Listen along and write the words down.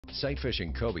Sight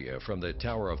fishing cobia from the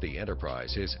tower of the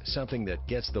Enterprise is something that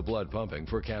gets the blood pumping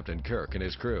for Captain Kirk and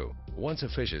his crew. Once a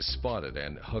fish is spotted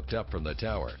and hooked up from the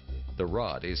tower, the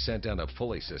rod is sent down a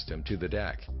pulley system to the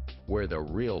deck, where the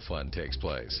real fun takes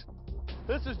place.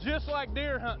 This is just like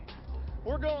deer hunting.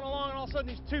 We're going along and all of a sudden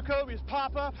these two cobias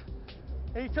pop up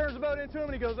and he turns the boat into him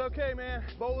and he goes, okay man,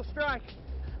 bowl a strike.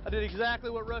 I did exactly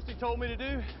what Rusty told me to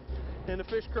do and the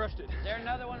fish crushed it. Is there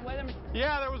another one with him?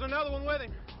 Yeah, there was another one with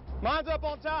him. Mine's up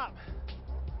on top.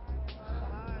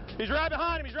 He's right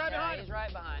behind him, he's right behind him. He's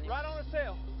right behind him. Right on his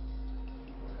tail.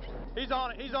 He's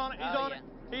on it, he's on it, he's on yeah. it.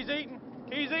 He's eating,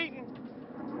 he's eating.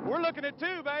 We're looking at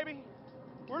two, baby.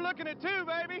 We're looking at two,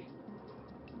 baby.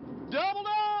 Doubled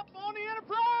up on the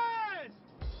Enterprise!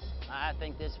 I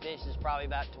think this fish is probably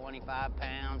about 25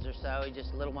 pounds or so. He's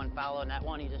just a little one following that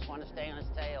one. He just wanted to stay on his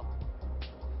tail.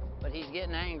 But he's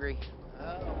getting angry.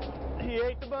 Oh. He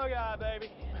ate the bug eye,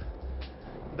 baby.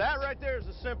 That right there is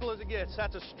as simple as it gets.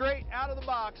 That's a straight out of the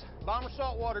box, bomber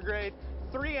saltwater grade,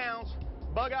 3-ounce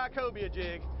bug eye cobia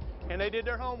jig. And they did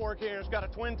their homework here. It's got a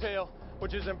twin tail,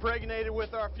 which is impregnated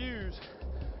with our fuse.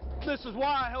 This is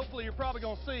why, hopefully, you're probably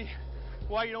gonna see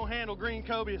why you don't handle green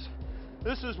cobias.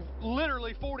 This is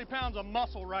literally 40 pounds of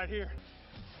muscle right here.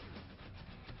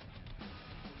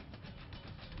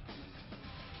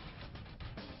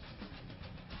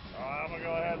 All right, I'm gonna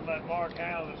go ahead and let Mark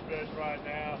handle this fish right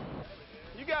now.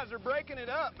 You guys are breaking it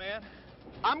up, man.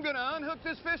 I'm gonna unhook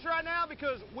this fish right now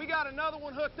because we got another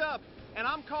one hooked up, and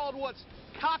I'm called what's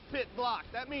cockpit block.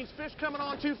 That means fish coming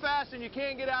on too fast and you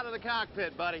can't get out of the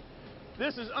cockpit, buddy.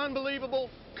 This is unbelievable.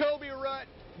 Cobia rut,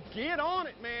 get on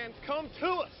it, man. Come to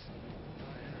us.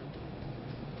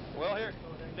 Well, here,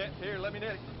 let me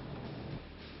net it.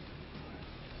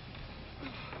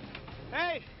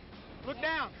 Hey, look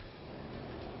down.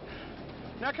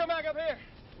 Now come back up here.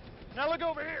 Now look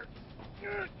over here.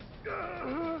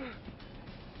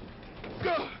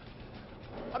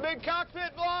 A big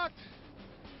cockpit blocked.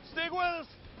 Stick with us.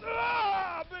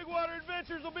 BigWater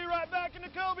Adventures will be right back in the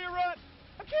Cobia rut.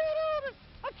 I can't